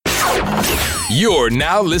You're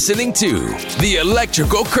now listening to The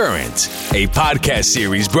Electrical Current, a podcast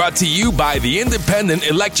series brought to you by the Independent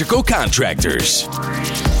Electrical Contractors.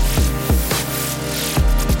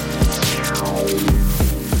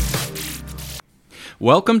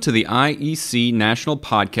 Welcome to the IEC National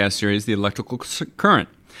Podcast Series, The Electrical Current.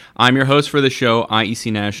 I'm your host for the show,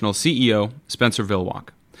 IEC National CEO, Spenser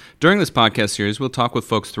Villwock. During this podcast series, we'll talk with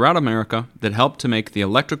folks throughout America that help to make the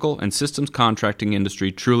electrical and systems contracting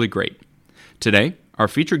industry truly great. Today, our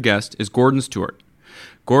featured guest is Gordon Stewart.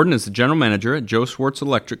 Gordon is the general manager at Joe Swartz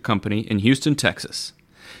Electric Company in Houston, Texas.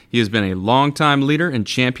 He has been a longtime leader and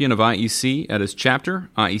champion of IEC at his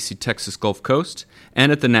chapter, IEC Texas Gulf Coast,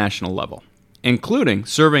 and at the national level, including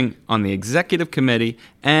serving on the executive committee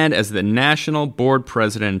and as the national board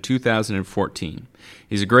president in 2014.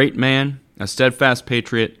 He's a great man, a steadfast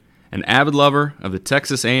patriot, an avid lover of the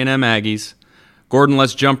Texas A&M Aggies. Gordon,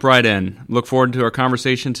 let's jump right in. Look forward to our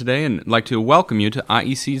conversation today and I'd like to welcome you to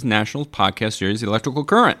IEC's National Podcast Series, The Electrical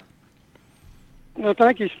Current. Well,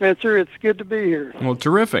 thank you, Spencer. It's good to be here. Well,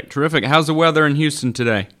 terrific. How's the weather in Houston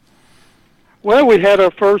today? Well, we had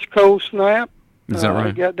our first cold snap. Is that right?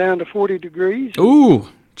 It got down to 40 degrees. Ooh,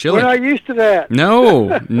 chilly. We're not used to that.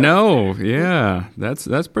 No, yeah.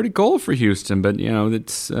 That's pretty cold for Houston, but,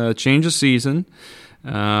 it's a change of season.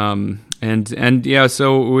 And yeah,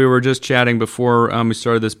 so we were just chatting before we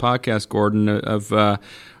started this podcast, Gordon, of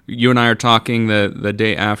you and I are talking the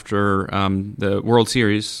day after the World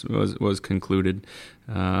Series was concluded.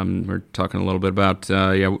 We're talking a little bit about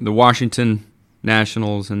the Washington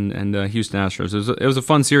Nationals and Houston Astros. It was a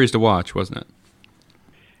fun series to watch, wasn't it?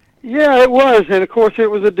 Yeah, it was, and of course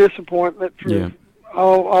it was a disappointment for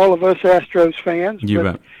all of us Astros fans. You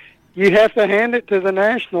bet. You have to hand it to the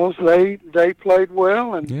Nationals. They played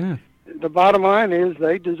well, and the bottom line is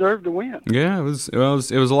they deserved to win. Yeah, it was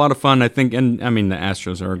a lot of fun, I think, and I mean the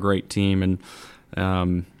Astros are a great team,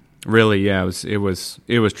 and really, it was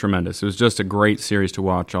tremendous. It was just a great series to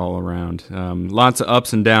watch all around. Lots of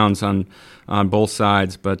ups and downs on both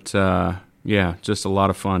sides, but just a lot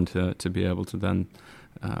of fun to be able to then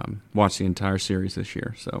watch the entire series this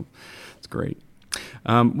year. So it's great.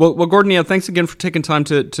 Well, Gordon, thanks again for taking time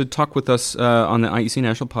to talk with us on the IEC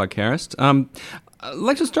National Podcast. I'd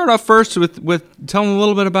like to start off first with telling a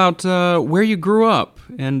little bit about where you grew up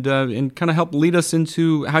and kind of help lead us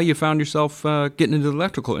into how you found yourself getting into the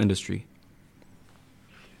electrical industry.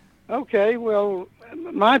 Okay, well,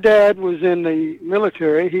 my dad was in the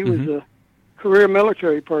military. He was a career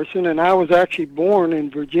military person, and I was actually born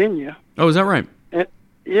in Virginia. Oh, is that right?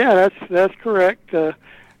 Yeah, that's correct.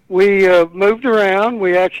 We moved around.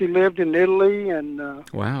 We actually lived in Italy, and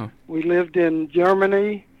wow. We lived in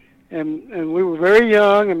Germany, and we were very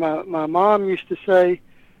young. And my mom used to say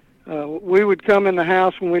we would come in the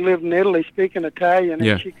house when we lived in Italy speaking Italian,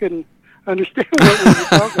 and she couldn't understand what we were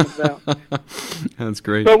talking about. That's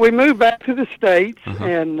great. But we moved back to the States,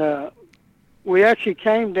 and we actually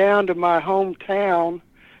came down to my hometown.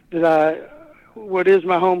 What is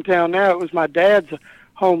my hometown now? It was my dad's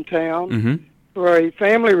hometown. For a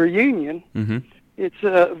family reunion. It's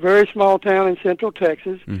a very small town in Central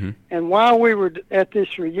Texas. And while we were at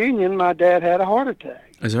this reunion, my dad had a heart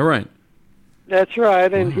attack. Is that right? That's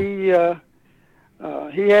right. And he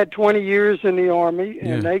had 20 years in the Army,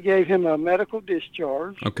 and they gave him a medical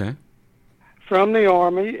discharge from the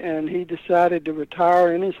Army, and he decided to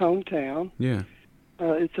retire in his hometown.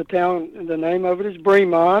 It's a town, the name of it is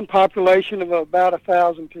Bremond, population of about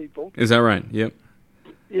 1,000 people. Is that right? Yep.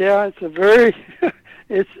 Yeah, it's a very,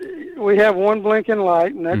 we have one blinking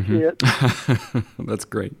light, and that's it. That's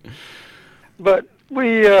great. But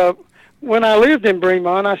when I lived in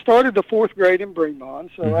Bremond, I started the 4th grade in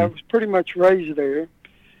Bremond, so I was pretty much raised there,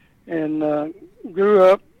 and grew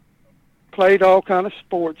up, played all kind of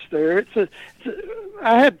sports there.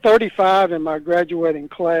 I had 35 in my graduating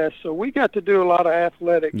class, so we got to do a lot of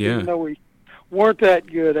athletics, even though we weren't that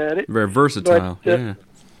good at it. Very versatile,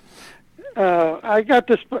 I got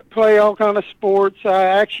to play all kind of sports.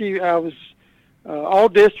 I was all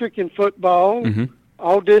district in football,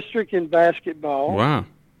 all district in basketball. Wow!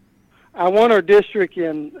 I won our district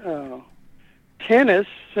in tennis,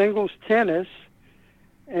 singles tennis,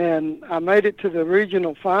 and I made it to the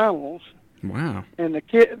regional finals. Wow! And the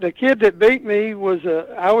kid that beat me I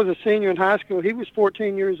was a senior in high school. He was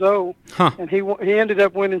 14 years old, and he ended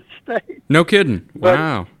up winning state. No kidding!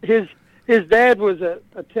 Wow! But his dad was a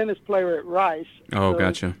tennis player at Rice. Oh, so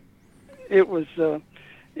gotcha. It was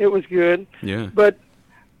good. Yeah. But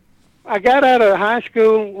I got out of high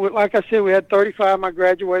school. Like I said, we had 35 in my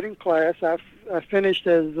graduating class. I finished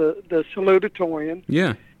as the salutatorian.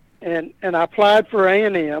 Yeah. And I applied for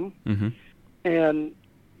A&M. And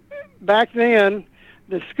back then,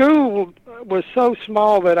 the school was so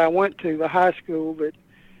small that I went to, the high school, that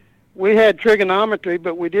we had trigonometry,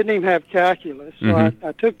 but we didn't even have calculus. So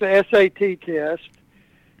I took the SAT test,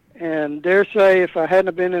 and dare say if I hadn't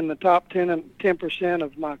have been in the top 10%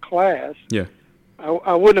 of my class,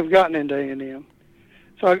 I wouldn't have gotten into A&M.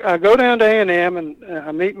 So I go down to A&M, and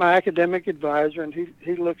I meet my academic advisor, and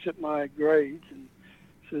he looks at my grades and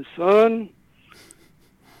says, "Son,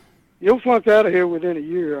 you'll flunk out of here within a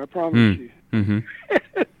year, I promise you." Mm-hmm.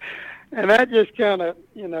 And that just kind of,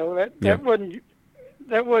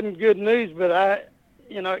 that wasn't good news, but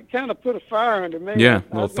it kind of put a fire under me. Yeah,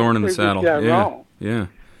 a little thorn in the saddle. Yeah.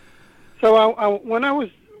 So when I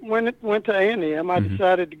went to A&M, I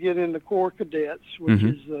decided to get in the Corps Cadets, which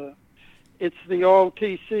is it's the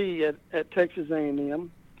ROTC at Texas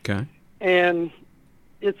A&M. Okay. And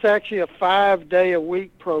it's actually a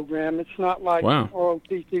 5-day-a-week program. It's not like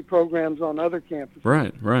ROTC programs on other campuses.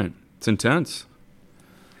 Right. It's intense.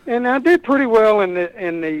 And I did pretty well in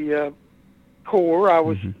the Corps. I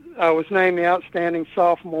was named the outstanding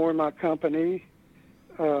sophomore in my company.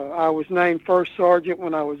 I was named first sergeant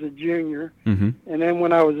when I was a junior, and then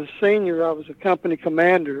when I was a senior, I was a company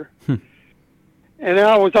commander. And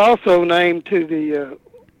I was also named to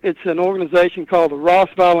it's an organization called the Ross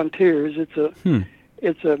Volunteers.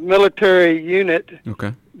 It's a military unit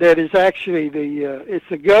that is actually it's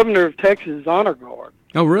the governor of Texas Honor Guard.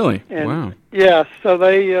 Oh, really? And, wow. Yeah, so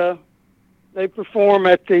they perform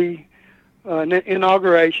at the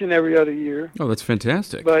inauguration every other year. Oh, that's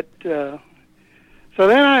fantastic. But so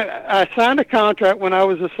then I signed a contract when I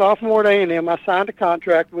was a sophomore at A&M. I signed a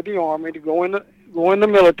contract with the Army to go in the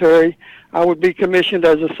military. I would be commissioned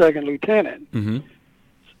as a second lieutenant.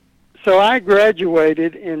 So I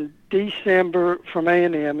graduated in December from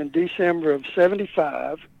A&M in December of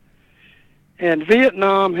 '75. And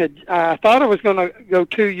Vietnam I thought I was going to go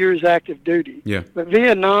 2 years active duty. Yeah. But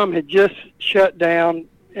Vietnam had just shut down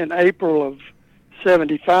in April of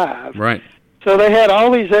 '75. Right. So they had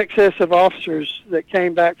all these excessive officers that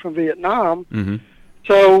came back from Vietnam.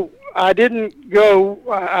 So I didn't go.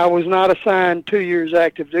 I was not assigned 2 years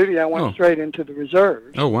active duty. I went straight into the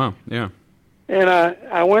reserves. Oh, wow. Yeah. And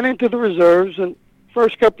I went into the reserves, and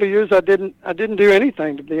first couple of years I didn't do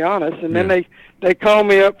anything, to be honest. And then they called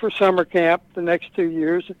me up for summer camp the next 2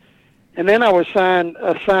 years, and then I was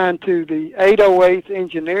assigned to the 808th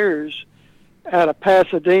Engineers out of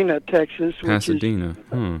Pasadena, Texas. Pasadena.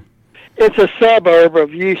 It's a suburb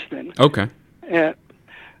of Houston. Okay.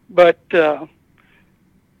 But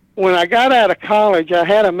when I got out of college, I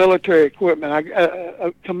had a military a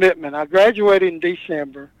commitment. I graduated in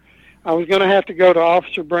December. I was going to have to go to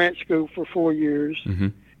officer branch school for 4 years.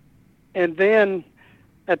 And then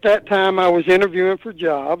at that time I was interviewing for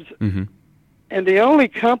jobs. And the only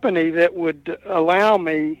company that would allow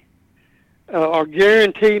me or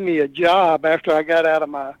guarantee me a job after I got out of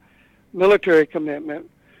my military commitment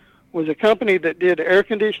was a company that did air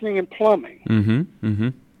conditioning and plumbing.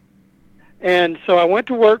 And so I went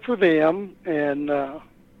to work for them, and I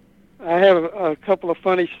have a couple of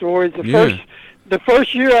funny stories. The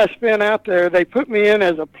first year I spent out there, they put me in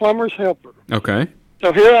as a plumber's helper. Okay.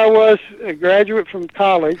 So here I was, a graduate from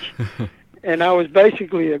college, and I was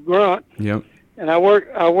basically a grunt. Yep. And I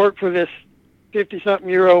worked for this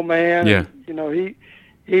 50-something-year-old man. Yeah. And,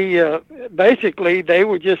 he basically they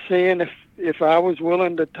were just seeing if I was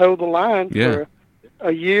willing to toe the line for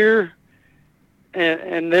a year,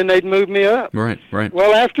 and then they'd move me up. Right.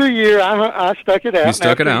 Well, after a year, I stuck it out. You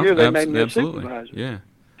stuck it out. A year, they made me Absolutely. A supervisor. Yeah.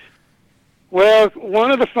 Well,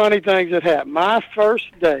 one of the funny things that happened, my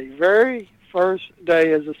very first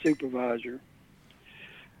day as a supervisor,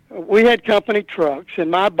 we had company trucks,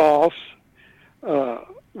 and my boss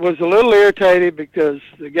was a little irritated because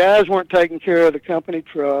the guys weren't taking care of the company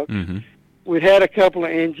trucks. We'd had a couple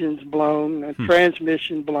of engines blown, a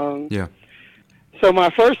transmission blown. Yeah. So my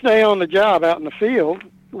first day on the job out in the field,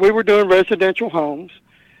 we were doing residential homes.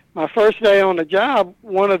 My first day on the job,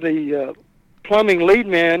 one of the plumbing lead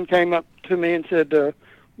men came up to me and said,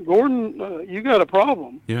 Gordon, you got a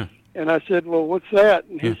problem. Yeah. And I said, well, what's that?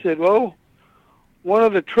 And he said, well, one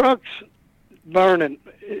of the trucks burned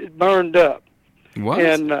up. What?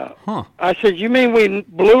 And I said, you mean we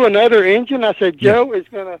blew another engine? I said, Joe is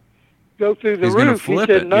going to go through the roof. He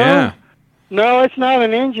said, no, it's not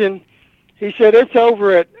an engine. He said, it's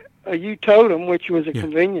over at a U-Totem, which was a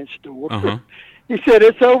convenience store. He said,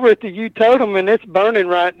 it's over at the U-Totem, and it's burning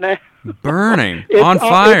right now. Burning? On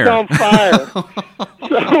fire? It's on fire.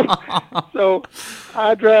 So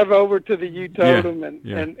I drive over to the U-Totem,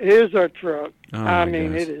 and here's our truck. Oh, I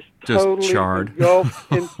mean, it is just totally charred.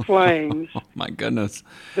 engulfed in flames. Oh, my goodness.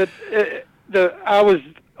 I was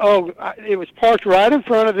It was parked right in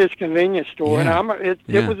front of this convenience store, Yeah. and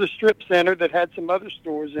it was a strip center that had some other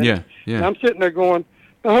stores in it. Yeah. And I'm sitting there going,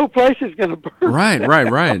 the whole place is going to burn.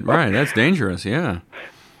 Right. That's dangerous. Yeah.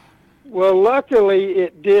 Well, luckily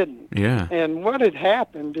it didn't. Yeah. And what had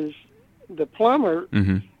happened is the plumber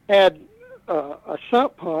Mm-hmm. had a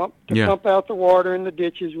sump pump to pump out the water in the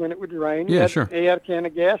ditches when it would rain. Yeah, sure. He had a can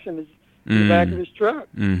of gas in the back of his truck.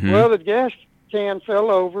 Mm-hmm. Well, the gas can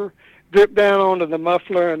fell over, dripped down onto the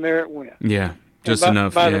muffler, and there it went. Yeah. Just by,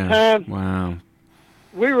 enough. By yeah. the time wow.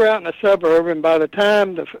 we were out in the suburb, and by the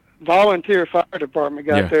time the volunteer fire department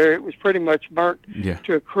got there, it was pretty much burnt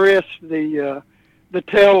to a crisp. The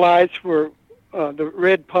tail lights were the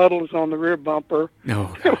red puddles on the rear bumper.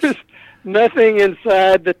 Oh, there was nothing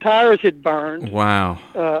inside. The tires had burned. Wow.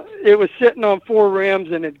 It was sitting on 4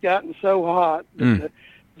 rims, and it had gotten so hot that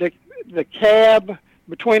the cab,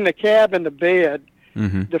 between the cab and the bed,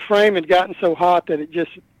 the frame had gotten so hot that it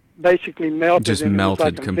just basically melted. Just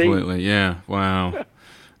melted completely. Yeah. Wow.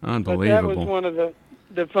 Unbelievable. But that was one of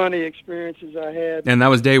the funny experiences I had. And that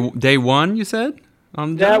was day one, you said?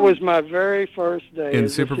 That was my very first day in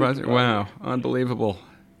supervisor. Wow, unbelievable.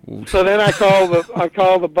 So then I called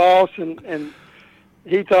the boss, and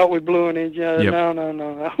he thought we blew an engine. Yep.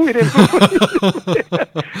 No, we didn't.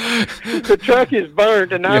 The truck is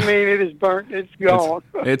burnt, and I mean it is burnt. It's gone.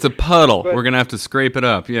 It's a puddle. We're gonna have to scrape it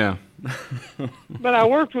up. Yeah. But I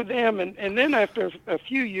worked with them, and then after a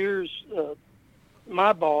few years,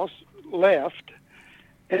 my boss left,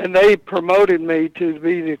 and they promoted me to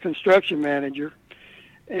be the construction manager.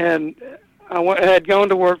 And I had gone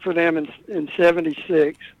to work for them in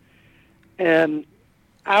 76, and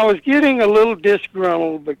I was getting a little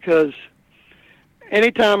disgruntled because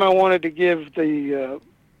anytime I wanted to give the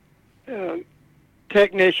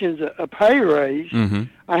technicians a pay raise,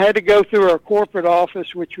 I had to go through our corporate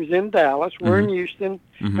office, which was in Dallas. We're in Houston.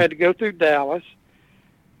 I had to go through Dallas.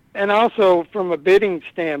 And also, from a bidding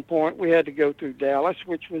standpoint, we had to go through Dallas,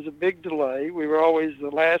 which was a big delay. We were always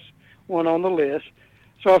the last one on the list.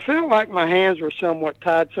 So I felt like my hands were somewhat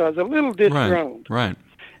tied, so I was a little disgruntled. Right.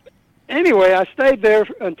 Anyway, I stayed there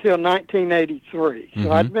until 1983.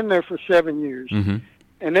 So I'd been there for 7 years.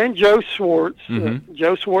 And then Joe Swartz,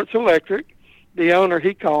 Joe Swartz Electric, the owner,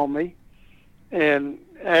 he called me and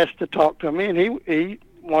asked to talk to me, and he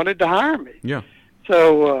wanted to hire me. Yeah.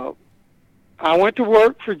 So I went to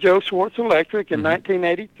work for Joe Swartz Electric in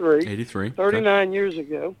 1983. 39 years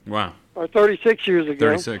ago. Wow. Or 36 years ago.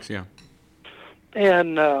 36, yeah.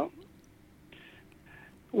 And I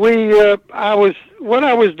was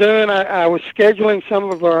scheduling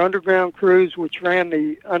some of our underground crews, which ran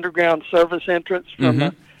the underground service entrance from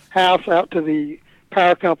the house out to the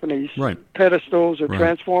power company's pedestals or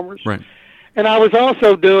transformers. Right. And I was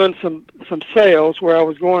also doing some sales where I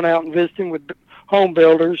was going out and visiting with home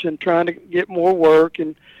builders and trying to get more work,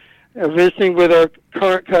 and visiting with our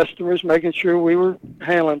current customers, making sure we were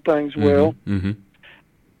handling things well.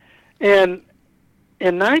 And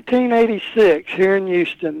in 1986, here in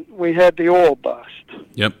Houston, we had the oil bust.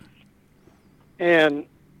 Yep. And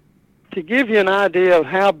to give you an idea of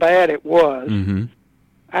how bad it was,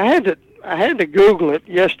 I had to Google it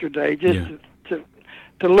yesterday just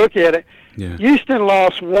to look at it. Yeah. Houston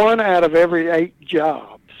lost 1 out of every 8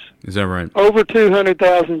 jobs. Is that right? Over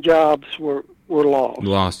 200,000 jobs were lost.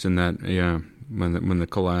 Lost in that, yeah, when the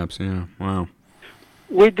collapse, yeah. Wow.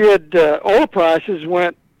 We did oil prices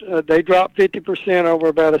went. They dropped 50% over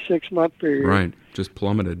about a 6-month period. Right, just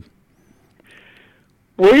plummeted.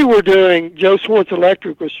 We were doing, Joe Swartz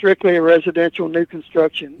Electric was strictly a residential new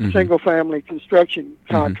construction, single-family construction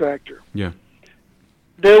contractor. Yeah.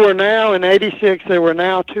 There were now, in 86, there were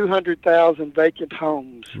now 200,000 vacant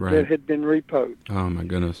homes that had been repoed. Oh, my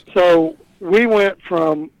goodness. So we went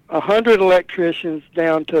from 100 electricians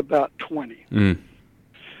down to about 20.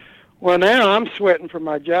 Well, now I'm sweating for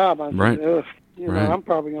my job. I'm thinking, ugh. I'm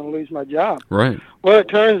probably going to lose my job. Right. Well, it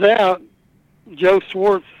turns out Joe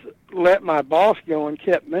Swartz let my boss go and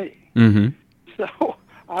kept me. So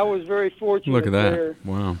I was very fortunate. Look at that. There.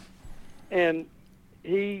 Wow. And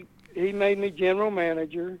he made me general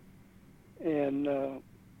manager, and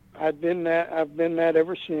I've been that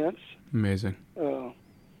ever since. Amazing. One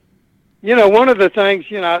of the things,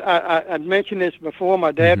 I mentioned this before.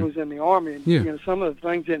 My dad was in the Army, and some of the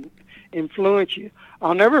things that influence you.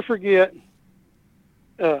 I'll never forget.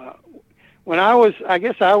 When I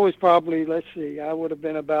guess I was probably, I would have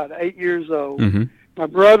been about 8 years old.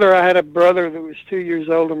 I had a brother that was 2 years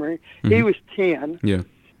older than me. He was 10. Yeah.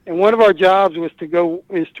 And one of our jobs was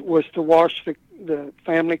to wash the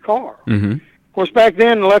family car. Of course, back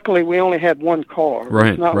then, luckily, we only had one car.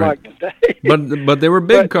 Right, It's not right. like today. But they were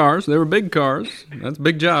big cars. They were big cars. That's a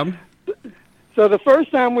big job. So the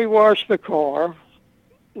first time we washed the car,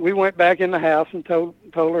 we went back in the house and told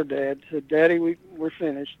her dad, said, "Daddy, we're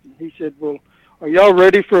finished." And he said, "Well, are y'all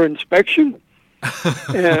ready for inspection?"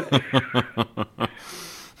 And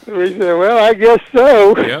we said, "Well, I guess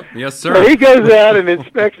so." Yep. Yes, sir. So he goes out and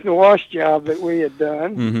inspects the wash job that we had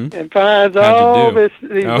done and finds all these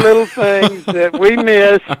little things that we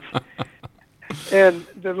missed. And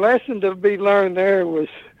the lesson to be learned there was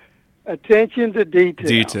attention to detail.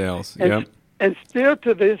 Details, and, And still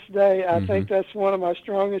to this day, I think that's one of my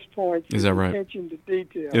strongest points. Is that right? Attention to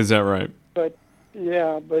detail. Is that right? But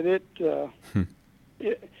yeah, but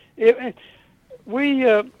we,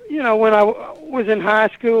 when I was in high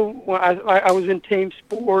school, when I was in team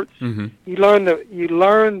sports, you learn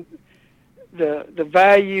the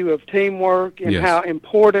value of teamwork and how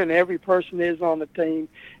important every person is on the team.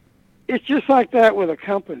 It's just like that with a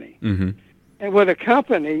company. And with a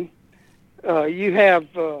company, you have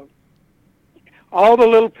all the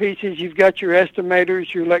little pieces. You've got your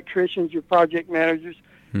estimators, your electricians, your project managers,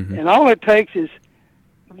 and all it takes is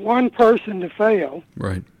one person to fail.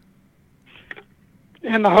 Right.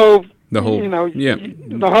 And the whole the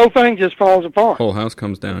whole thing just falls apart. Whole house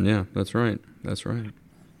comes down. Yeah, that's right. That's right.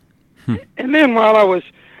 And then while I was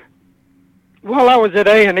at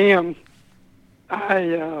A&M,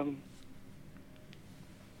 I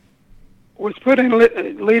was put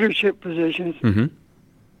in leadership positions.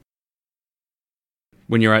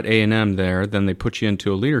 When you're at A&M there, then they put you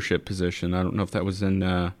into a leadership position. I don't know if that was in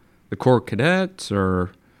the Corps Cadets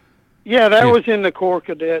or... Yeah, that was in the Corps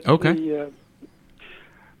Cadets. Okay.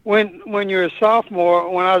 When you're a sophomore,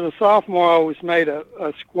 when I was a sophomore, I was made a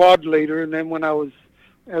squad leader, and then when I was,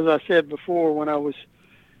 as I said before, when I was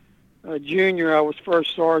a junior, I was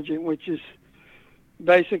first sergeant, which is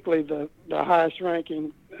basically the highest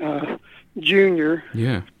ranking junior.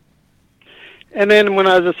 Yeah. And then when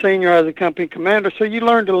I was a senior, I was a company commander. So you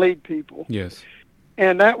learn to lead people. Yes.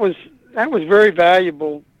 And that was very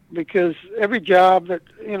valuable because every job that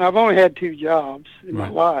I've only had 2 jobs in my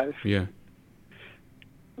life. Yeah.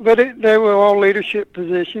 But they were all leadership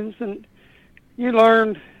positions, and you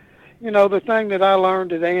learned, the thing that I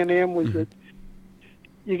learned at A&M was that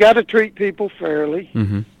you got to treat people fairly.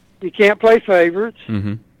 You can't play favorites.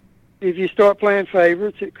 If you start playing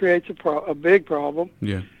favorites, it creates a big problem.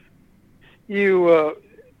 Yeah. You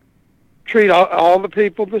treat all the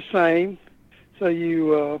people the same, so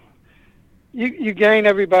you gain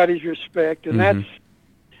everybody's respect, and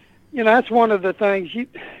that's one of the things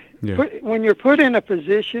when you're put in a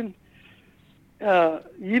position,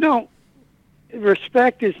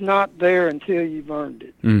 respect is not there until you've earned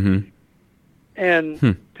it.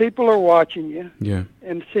 And people are watching you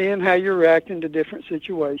and seeing how you're reacting to different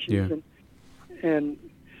situations. And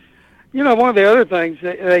one of the other things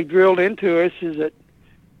that they drilled into us is that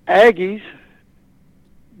Aggies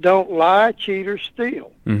don't lie, cheat, or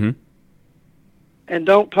steal. And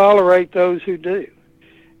don't tolerate those who do.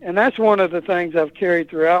 And that's one of the things I've carried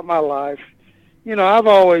throughout my life. I've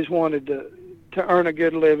always wanted to earn a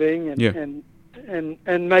good living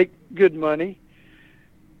and make good money.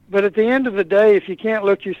 But at the end of the day, if you can't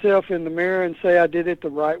look yourself in the mirror and say, I did it the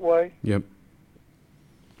right way,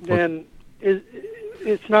 then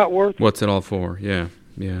it's not worth it. What's it all for? Yeah.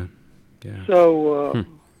 So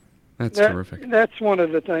that's terrific. That's one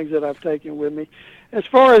of the things that I've taken with me. As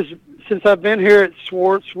far as, since I've been here at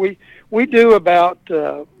Swartz, we do about,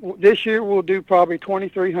 this year we'll do probably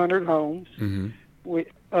 2,300 homes.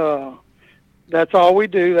 That's all we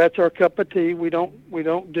do. That's our cup of tea. We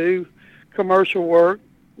don't do commercial work.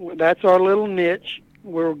 That's our little niche.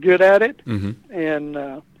 We're good at it,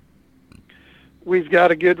 and we've got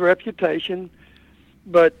a good reputation.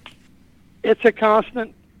 But it's a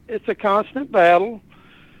constant battle.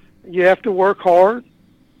 You have to work hard.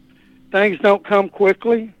 Things don't come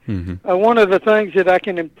quickly. One of the things that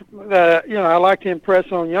I like to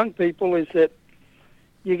impress on young people is that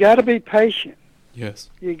you got to be patient. Yes.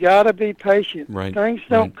 You got to be patient. Right. Things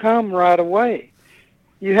don't come right away.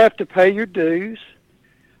 You have to pay your dues.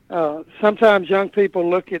 Sometimes young people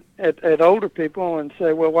look at older people and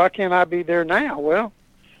say, well, why can't I be there now? Well,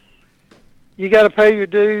 you got to pay your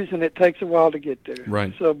dues, and it takes a while to get there.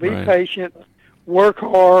 Right. So be patient, work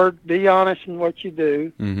hard, be honest in what you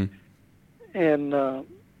do, and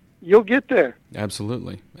you'll get there.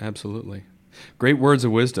 Absolutely. Great words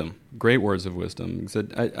of wisdom.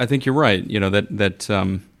 I think you're right. That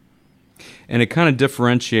and it kind of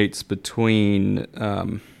differentiates between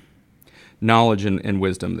knowledge and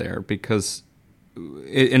wisdom there, because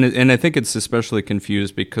and I think it's especially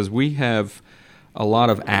confused because we have a lot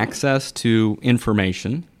of access to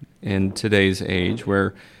information in today's age,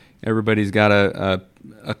 where everybody's got a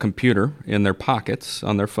computer in their pockets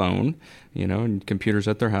on their phone, and computers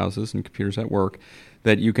at their houses and computers at work,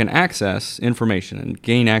 that you can access information and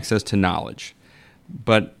gain access to knowledge.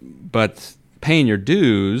 But paying your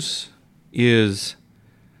dues is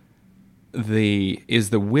the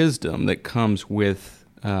wisdom that comes with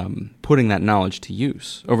putting that knowledge to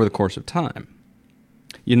use over the course of time.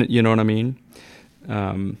 You know what I mean?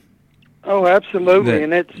 Oh, absolutely,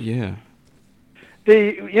 and it's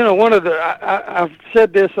one of I've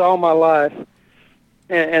said this all my life,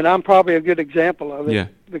 and I'm probably a good example of it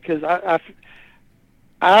because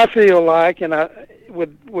I feel like, and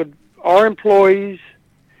with our employees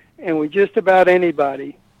and with just about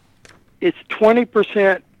anybody, it's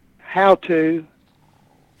 20% how to,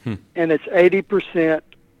 and it's 80%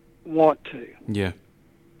 want to. Yeah.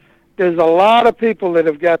 There's a lot of people that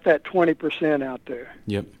have got that 20% out there.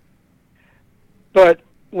 Yep. But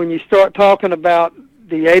when you start talking about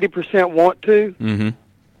the 80% want to,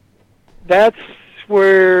 that's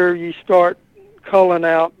where you start culling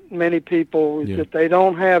out many people that they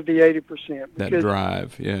don't have the 80%. That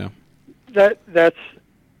drive, yeah. That's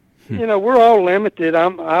we're all limited. I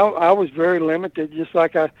was very limited, just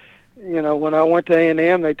like when I went to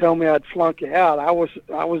A&M, they told me I'd flunk out. I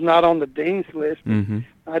was not on the dean's list.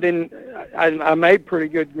 I made pretty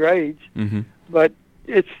good grades, but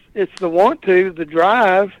it's the want to, the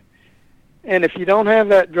drive, and if you don't have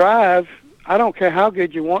that drive, I don't care how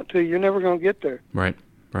good you want to, you're never going to get there. Right.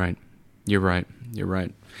 You're right.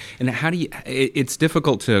 And how do you? It's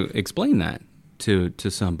difficult to explain that to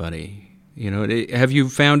somebody. Have you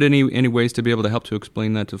found any ways to be able to help to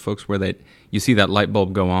explain that to folks where you see that light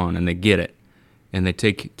bulb go on and they get it, and they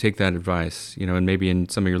take that advice, and maybe in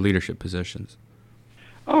some of your leadership positions?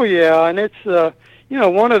 Oh yeah, and it's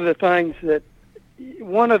one of the things that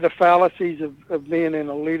one of the fallacies of being in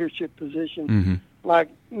a leadership position, like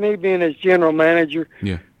me being as general manager,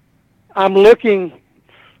 I'm looking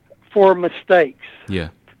for mistakes. Yeah.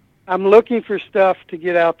 I'm looking for stuff to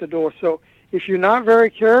get out the door. So if you're not very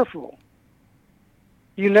careful,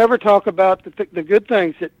 you never talk about the good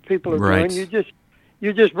things that people are doing.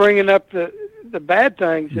 You're just bringing up the bad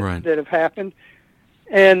things that have happened.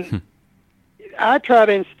 And I try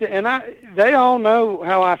to they all know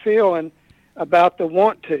how I feel and about the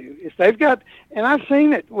want to. If they've got, and I've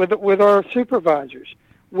seen it with our supervisors.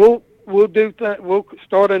 We'll we'll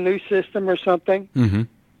start a new system or something.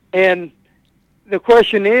 And the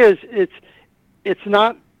question is, it's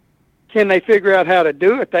not, can they figure out how to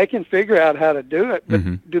do it? They can figure out how to do it,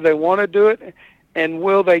 but do they want to do it? And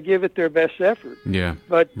will they give it their best effort? Yeah.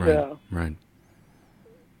 But right.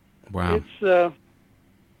 Wow.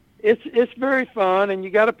 It's very fun, and you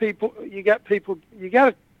got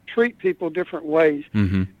to treat people different ways.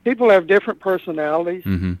 People have different personalities.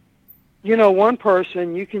 One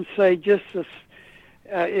person you can say just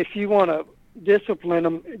if you want to discipline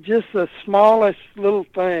them, just the smallest little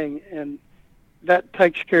thing, and that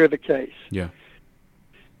takes care of the case. Yeah.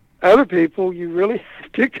 Other people, you really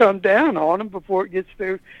have to come down on them before it gets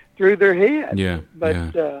through their head. Yeah. But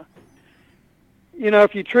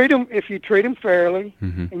if you treat them fairly,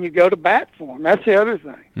 and you go to bat for them, that's the other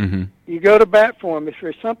thing. You go to bat for them. If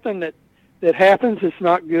there's something that happens that's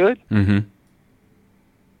not good,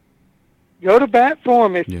 go to bat for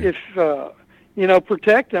them. If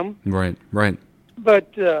protect them. Right.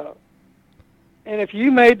 But and if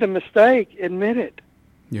you made the mistake, admit it.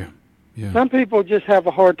 Yeah. Some people just have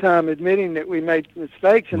a hard time admitting that we made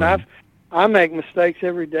mistakes, and I make mistakes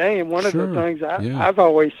every day. And one of the things I've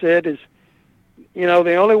always said is,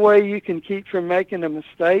 the only way you can keep from making a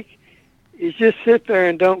mistake is just sit there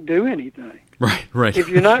and don't do anything. Right. If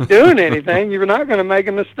you're not doing anything, you're not going to make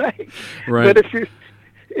a mistake. Right. But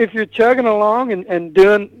if you're chugging along and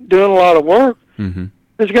doing a lot of work,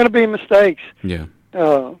 there's going to be mistakes. Yeah.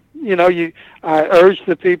 I urge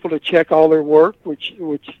the people to check all their work, which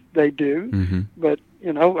they do. But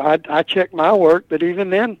I check my work. But even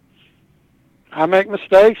then, I make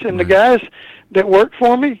mistakes, and the guys that work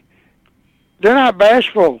for me, they're not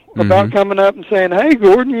bashful about coming up and saying, "Hey,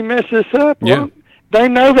 Gordon, you messed this up." Well, they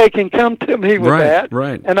know they can come to me with that,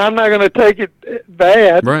 and I'm not going to take it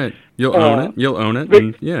bad. Right. You'll own it. You'll own it. But,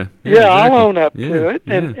 and exactly. I'll own up to it.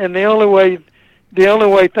 And the only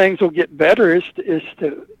way things will get better is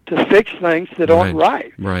to fix things that aren't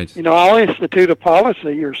right. Right. I'll institute a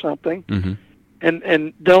policy or something, and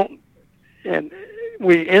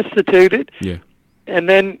we institute it. Yeah. And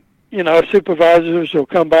then supervisors will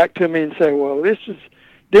come back to me and say, "Well,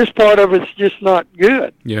 this part of it's just not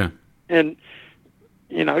good." Yeah. And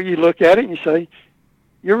you look at it and you say,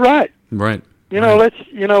 "You're right." Right.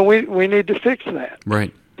 we need to fix that.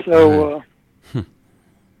 Right. So,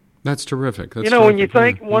 that's terrific. That's when you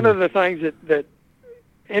terrific. think one of the things that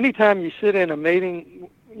anytime you sit in a meeting,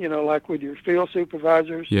 like with your field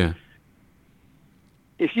supervisors,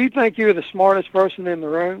 if you think you're the smartest person in the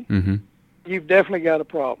room, you've definitely got a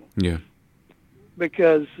problem. Yeah.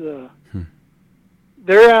 Because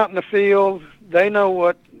they're out in the field,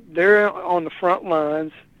 they're on the front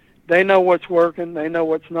lines, they know what's working, they know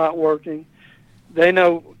what's not working, they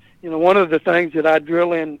know, one of the things that I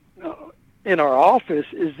drill in our office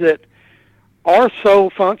is that our sole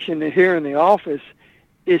function here in the office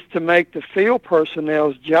is to make the field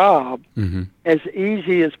personnel's job as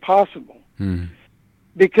easy as possible.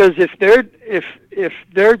 Because if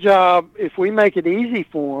their job, if we make it easy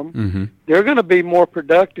for them, they're going to be more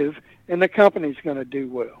productive, and the company's going to do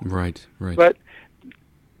well. Right. But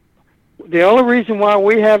the only reason why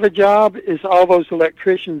we have a job is all those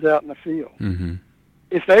electricians out in the field.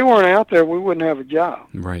 If they weren't out there, we wouldn't have a job.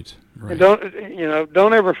 Right. And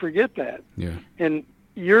don't ever forget that. Yeah. And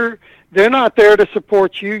they're not there to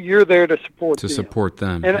support you. You're there to support them. To support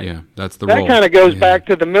them. And that's the role. That kind of goes back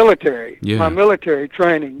to the military. Yeah. My military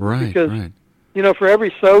training. Right. Because for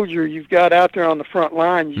every soldier you've got out there on the front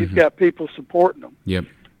lines, you've got people supporting them. Yep.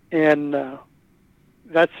 And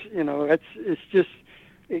it's just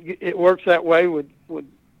it works that way with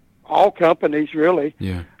all companies, really.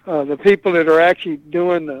 Yeah. The people that are actually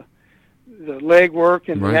doing the legwork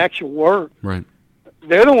and the actual work. Right.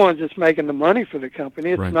 They're the ones that's making the money for the company.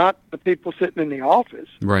 It's not the people sitting in the office.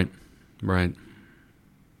 Right. Gordon,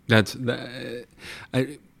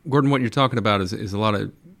 what you're talking about is a lot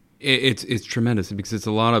of it's tremendous because it's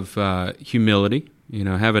a lot of humility.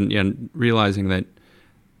 Realizing that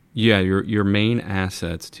your main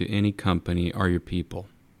assets to any company are your people,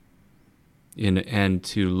 and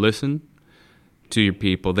to listen to your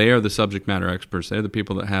people. They are the subject matter experts. They're the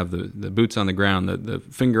people that have the boots on the ground, the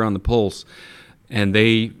finger on the pulse. And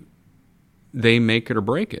they make it or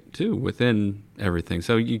break it too within everything.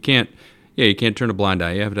 So you can't turn a blind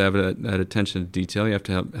eye. You have to have that attention to detail. You have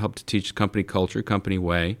to help to teach company culture, company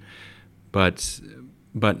way, but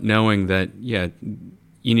knowing that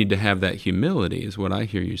you need to have that humility is what I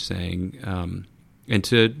hear you saying, and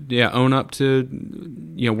to own up to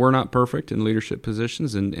we're not perfect in leadership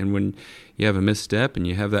positions, and when you have a misstep and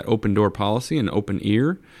you have that open door policy and open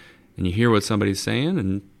ear, and you hear what somebody's saying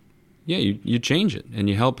and you change it and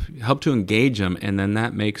you help to engage them, and then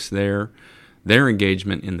that makes their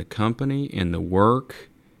engagement in the company, in the work,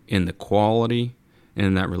 in the quality, and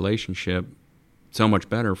in that relationship so much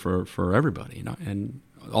better for everybody, and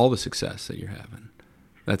all the success that you're having.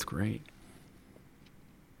 That's great.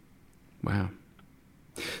 Wow.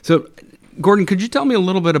 So, Gordon, could you tell me a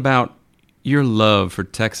little bit about your love for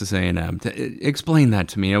Texas A&M? Explain that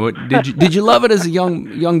to me. Did you love it as a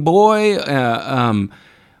young boy?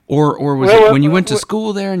 Or was it when you went to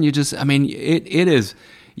school there and you just, it is,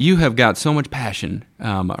 you have got so much passion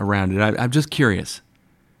around it. I'm just curious.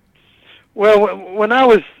 Well, when I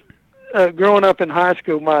was growing up in high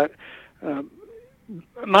school, my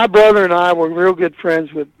brother and I were real good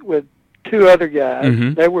friends with two other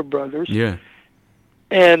guys. They were brothers. Yeah.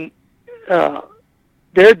 And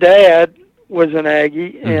their dad was an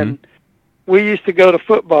Aggie, and we used to go to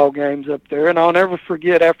football games up there. And I'll never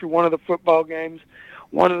forget, after one of the football games,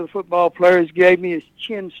 one of the football players gave me his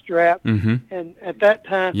chin strap, and at that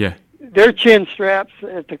time, their chin straps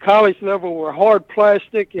at the college level were hard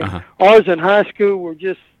plastic, and ours in high school were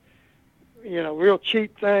just, real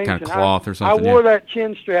cheap things. Kind of cloth or something. I wore that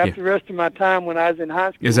chin strap the rest of my time when I was in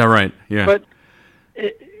high school. Is that right? Yeah. But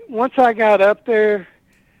once I got up there,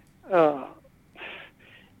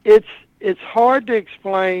 it's hard to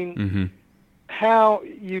explain how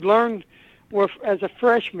you learned. Well, as a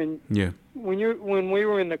freshman, when we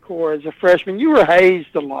were in the Corps as a freshman, you were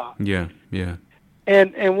hazed a lot. Yeah.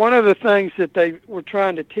 And one of the things that they were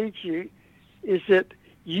trying to teach you is that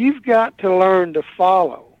you've got to learn to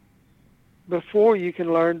follow before you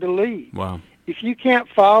can learn to lead. Wow. If you can't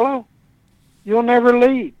follow, you'll never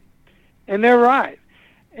lead. And they're right.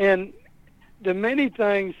 And the many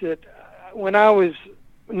things that when I was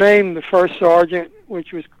named the first sergeant,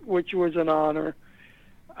 which was an honor,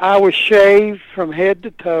 I was shaved from head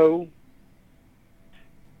to toe,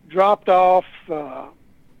 dropped off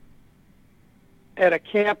at a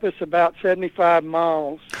campus about 75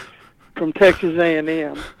 miles from Texas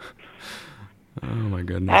A&M. Oh, my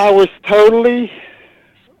goodness. I was totally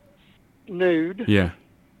nude. Yeah.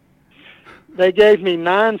 They gave me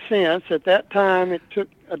 9 cents. At that time, it took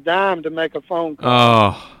a dime to make a phone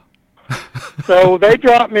call. Oh. So they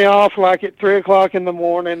dropped me off like at 3 o'clock in the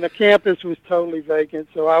morning. The campus was totally vacant,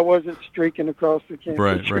 so I wasn't streaking across the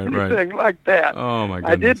campus or anything like that. Oh, my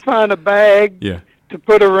goodness. I did find a bag to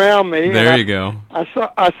put around me. There you go.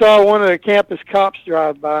 I saw one of the campus cops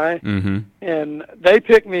drive by, and they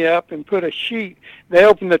picked me up and put a sheet. They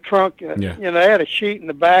opened the trunk. They had a sheet in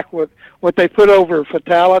the back with what they put over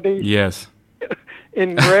fatalities. Yes.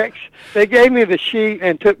 In wrecks. They gave me the sheet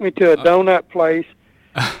and took me to a donut place.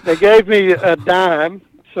 They gave me a dime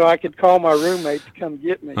so I could call my roommate to come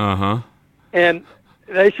get me. And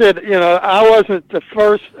they said, I wasn't the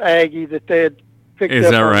first Aggie that they had picked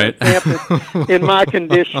up on campus in my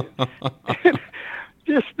condition.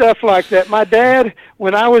 Just stuff like that. My dad,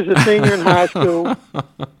 when I was a senior in high school,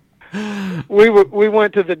 we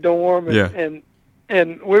went to the dorm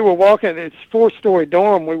and we were walking. It's a 4-story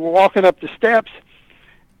dorm. We were walking up the steps,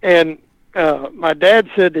 and my dad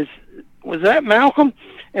said, "Was that Malcolm?"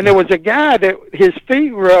 And there was a guy that his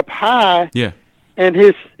feet were up high, and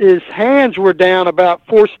his hands were down about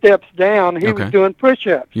 4 steps down. He was doing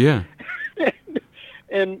push-ups. Yeah.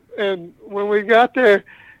 And when we got there,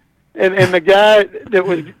 and the guy that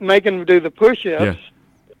was making him do the push-ups,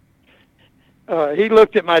 he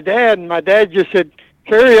looked at my dad, and my dad just said,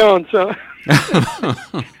 "Carry on, son."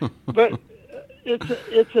 But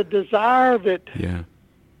it's a desire that,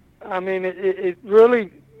 I mean, it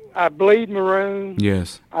really, I bleed maroon.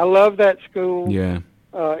 Yes. I love that school. Yeah.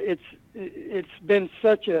 It's been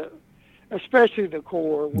such especially the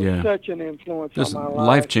Corps, was such an influence just on my life.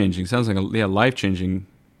 Life-changing. Sounds like life-changing,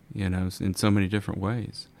 in so many different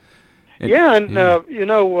ways.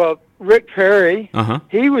 Rick Perry,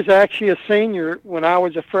 he was actually a senior when I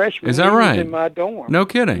was a freshman. Is that right? He was in my dorm. No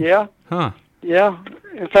kidding. Yeah. Huh. Yeah.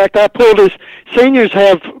 In fact, I pulled seniors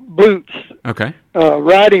have boots. Okay.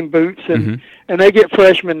 Riding boots, and they get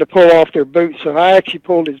freshmen to pull off their boots, so I actually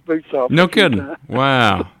pulled his boots off. No kidding.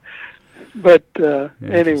 Wow. But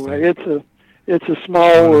anyway, it's a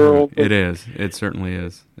small world. It is. It certainly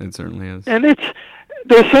is. It certainly is. And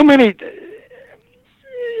there's so many.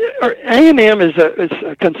 A&M is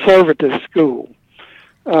a conservative school,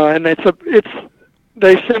 and they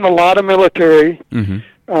send a lot of military.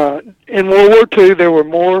 In World War II, there were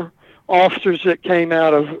more officers that came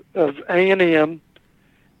out of A&M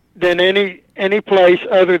than any place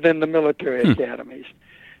other than the military academies.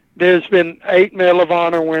 There's been 8 Medal of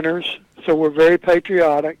Honor winners, so we're very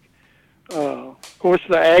patriotic. Of course,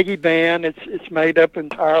 the Aggie band, it's made up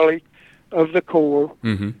entirely of the Corps,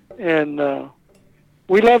 and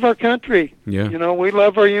we love our country. Yeah. We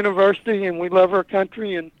love our university, and we love our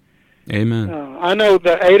country. And amen. I know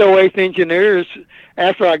the 808th Engineers,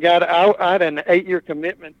 after I had an 8-year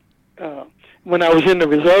commitment. When I was in the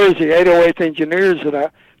reserves, the 808th Engineers,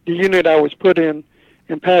 the unit I was put in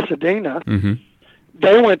Pasadena,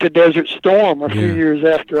 they went to Desert Storm a few years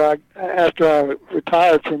after I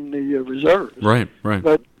retired from the reserves. Right.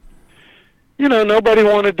 But nobody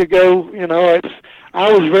wanted to go. I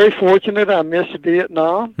was very fortunate. I missed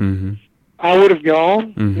Vietnam. I would have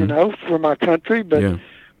gone, for my country, but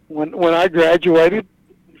when I graduated,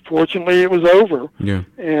 fortunately, it was over. Yeah.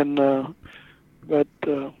 And but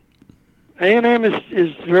A&M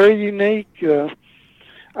is very unique.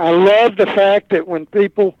 I love the fact that when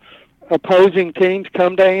opposing teams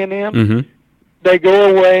come to A&M, they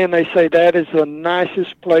go away and they say that is the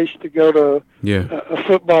nicest place to go to a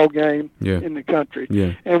football game in the country.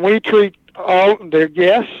 Yeah. And we treat all their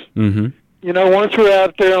guests. Once we're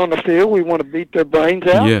out there on the field, we want to beat their brains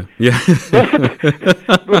out. Yeah.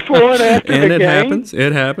 But before and after the game,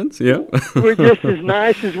 it happens. Yeah. We're just as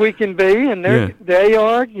nice as we can be, and they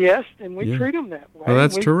are guests, and we treat them that way. Well,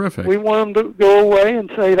 that's terrific. We want them to go away and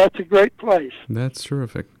say that's a great place. That's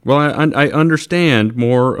terrific. Well, I understand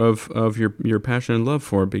more of your passion and love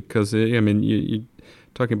for it because you're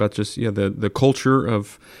talking about just the culture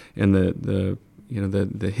of and the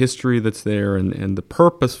history that's there and the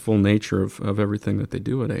purposeful nature of everything that they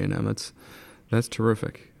do at A&M. That's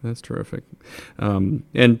terrific. That's terrific.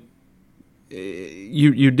 And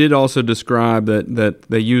you did also describe that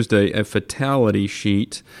they used a fatality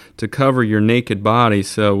sheet to cover your naked body.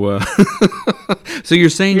 So so you're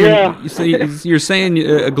saying you're saying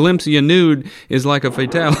a glimpse of you nude is like a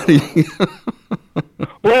fatality.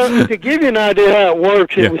 Well, to give you an idea how it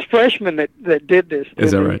works, it was freshmen that did this.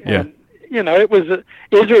 Is that right? Yeah. It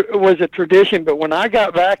was a tradition, but when I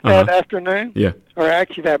got back that afternoon, or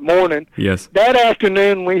actually that morning, that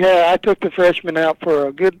afternoon I took the freshmen out for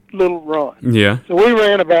a good little run. Yeah. So we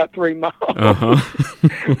ran about 3 miles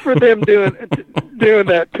for them doing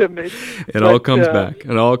that to me. It all comes back.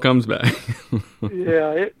 It all comes back.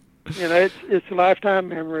 Yeah. It's lifetime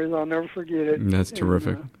memories. I'll never forget it. That's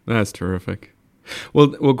terrific. That's terrific. Well,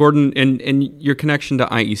 Gordon, and your connection to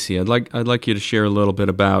IEC, I'd like you to share a little bit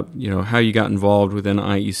about how you got involved within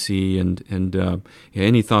IEC and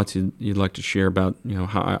any thoughts you'd like to share about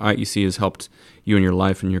how IEC has helped you in your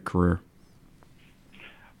life and your career.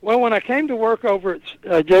 Well, when I came to work over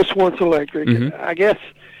at Joe Swartz Electric, I guess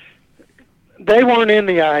they weren't in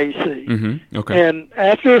the IEC. Mm-hmm. Okay. And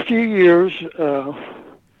after a few years,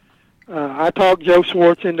 I talked Joe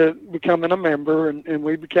Swartz into becoming a member, and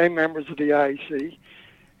we became members of the IEC.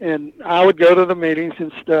 And I would go to the meetings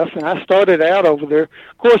and stuff, and I started out over there.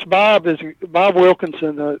 Of course, Bob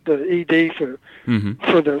Wilkinson, the ED for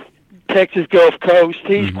the Texas Gulf Coast.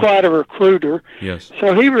 He's quite a recruiter. Yes.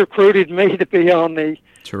 So he recruited me to be on the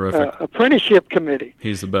apprenticeship committee.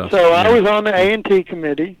 He's the best. So I was on the A&T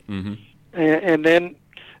committee, and then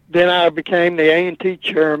I became the A&T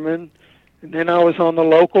chairman, and then I was on the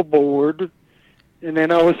local board, and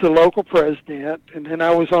then I was the local president, and then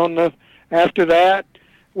I was after that,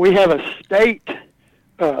 we have a state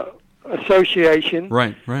association.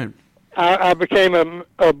 Right. I became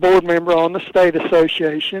a board member on the state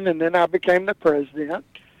association, and then I became the president.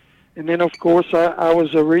 And then, of course, I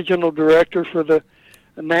was a regional director for at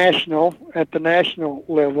the national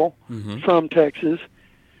level from Texas.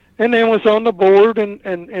 And then was on the board and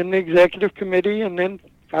the executive committee, and then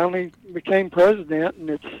finally became president. And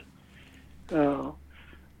it's the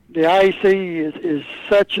IEC is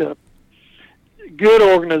such a good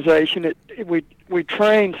organization. We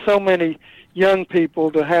train so many young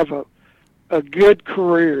people to have a good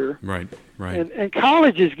career. Right. And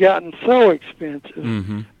college has gotten so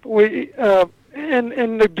expensive. We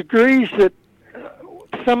and the degrees that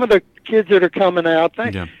some of the kids that are coming out,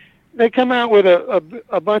 they come out with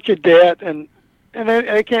a bunch of debt and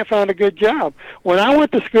they can't find a good job. When I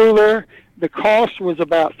went to school there, the cost was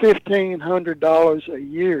about $1,500 a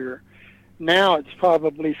year. Now it's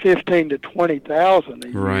probably $15,000 to $20,000 a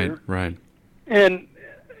year. Right. And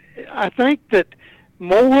I think that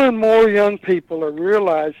more and more young people are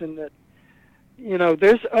realizing that,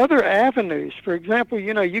 there's other avenues. For example,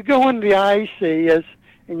 you go into the IEC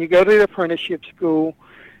and you go to the apprenticeship school,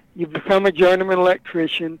 you become a journeyman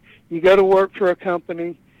electrician, you go to work for a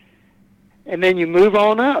company, and then you move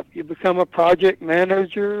on up. You become a project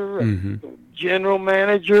manager, a general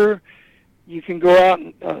manager. You can go out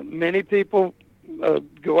and many people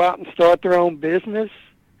go out and start their own business,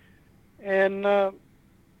 and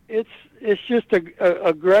it's just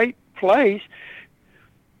a great place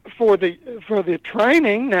for the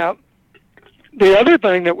training. Now, the other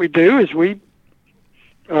thing that we do is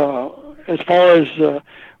as far as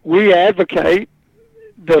we advocate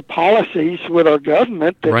the policies with our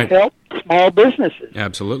government that help small businesses.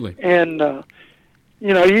 Absolutely. And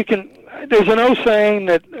you can. There's an old saying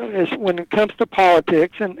that when it comes to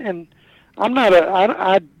politics, and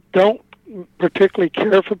I don't particularly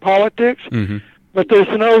care for politics, but there's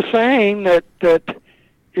an old saying that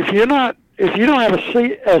if you don't have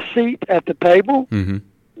a seat at the table,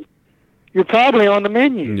 you're probably on the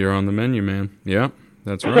menu. You're on the menu, man. Yeah,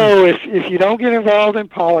 that's right. So if you don't get involved in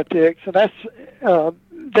politics,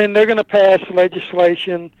 then they're going to pass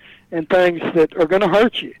legislation and things that are going to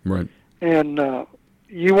hurt you. Right. And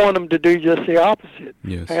you want them to do just the opposite.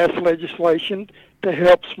 Yes. Pass legislation to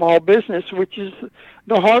help small business, which is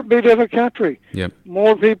the heartbeat of the country. Yep.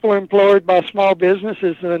 More people are employed by small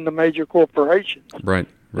businesses than the major corporations. Right.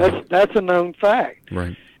 That's a known fact.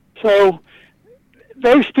 Right. So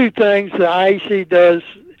those two things the IEC does,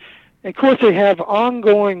 and of course they have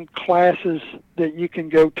ongoing classes that you can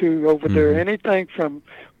go to over there, anything from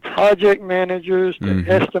project managers to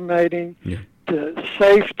estimating to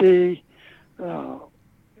safety.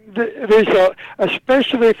 There's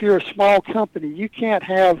especially if you're a small company, you can't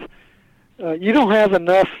have, you don't have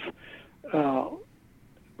enough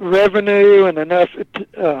revenue and enough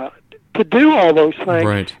to do all those things.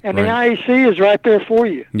 Right. And the IEC is right there for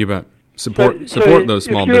you. You bet. Support those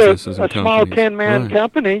small businesses and companies. A small 10-man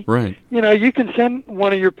company, right. You can send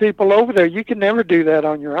one of your people over there. You can never do that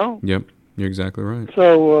on your own. Yep, you're exactly right.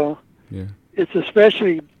 So it's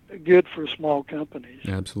especially good for small companies.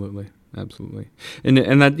 Absolutely. And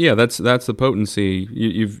that's the potency.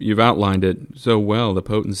 You've outlined it so well. The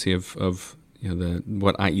potency of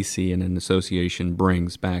what IEC and an association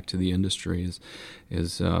brings back to the industry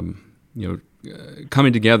is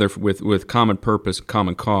coming together with common purpose,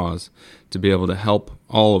 common cause, to be able to help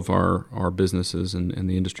all of our businesses and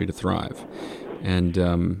the industry to thrive.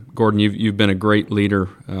 And Gordon, you've been a great leader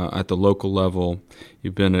at the local level.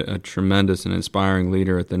 You've been a tremendous and inspiring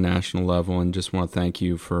leader at the national level, and just want to thank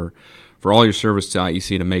you for all your service to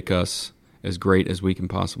IEC to make us as great as we can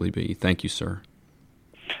possibly be. Thank you, sir.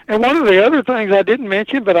 And one of the other things I didn't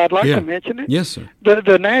mention, but I'd like to mention it. Yes, sir.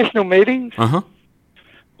 The national meetings. Uh-huh.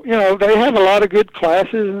 You know, they have a lot of good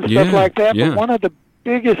classes and stuff like that. Yeah. But one of the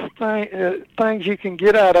biggest things you can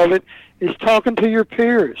get out of it is talking to your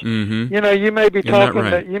peers. Mm-hmm. You know, you may be talking.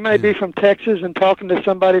 Right? You may be from Texas and talking to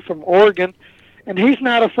somebody from Oregon, and he's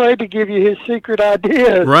not afraid to give you his secret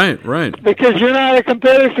ideas. Right. Because you're not a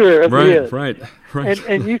competitor of his. Right.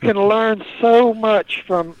 And you can learn so much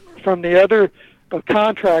from the other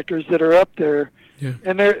contractors that are up there. Yeah.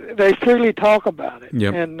 And they freely talk about it.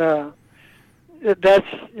 Yep. And that's,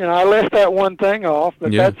 you know, I left that one thing off,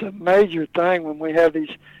 but that's a major thing when we have these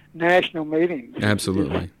national meetings.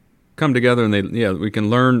 Absolutely. Come together and we can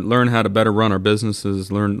learn how to better run our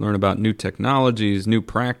businesses, learn about new technologies, new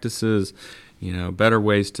practices, you know, better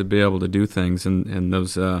ways to be able to do things, and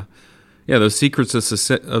those secrets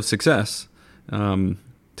of success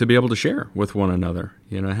to be able to share with one another.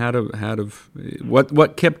 You know,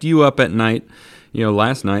 what kept you up at night. You know,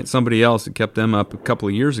 last night somebody else had kept them up a couple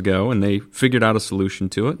of years ago, and they figured out a solution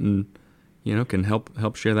to it, and you know, can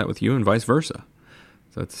help share that with you, and vice versa.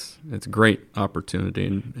 So it's a great opportunity,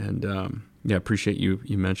 and appreciate you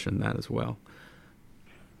mentioned that as well.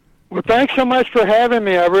 Well, thanks so much for having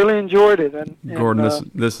me. I really enjoyed it. And Gordon,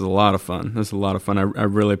 this is a lot of fun. This is a lot of fun. I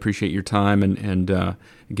really appreciate your time, and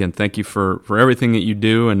again, thank you for everything that you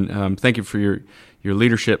do, and thank you for your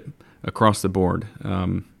leadership across the board.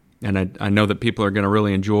 And I know that people are going to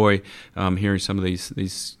really enjoy hearing some of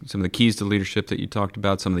some of the keys to leadership that you talked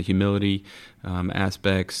about, some of the humility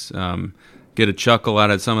aspects. Get a chuckle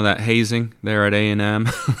out of some of that hazing there at A&M.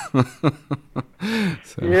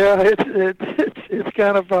 So. Yeah, it's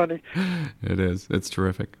kind of funny. It is. It's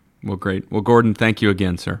terrific. Well, great. Well, Gordon, thank you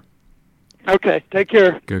again, sir. Okay, take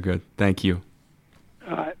care. Good. Thank you.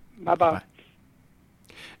 All right, bye-bye.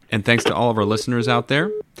 And thanks to all of our listeners out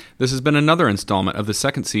there. This has been another installment of the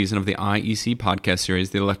second season of the IEC podcast series,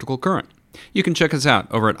 The Electrical Current. You can check us out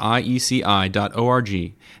over at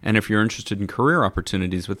ieci.org. And if you're interested in career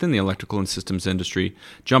opportunities within the electrical and systems industry,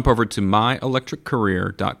 jump over to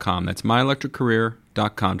myelectriccareer.com. That's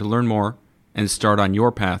myelectriccareer.com to learn more and start on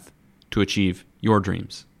your path to achieve your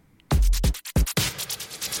dreams.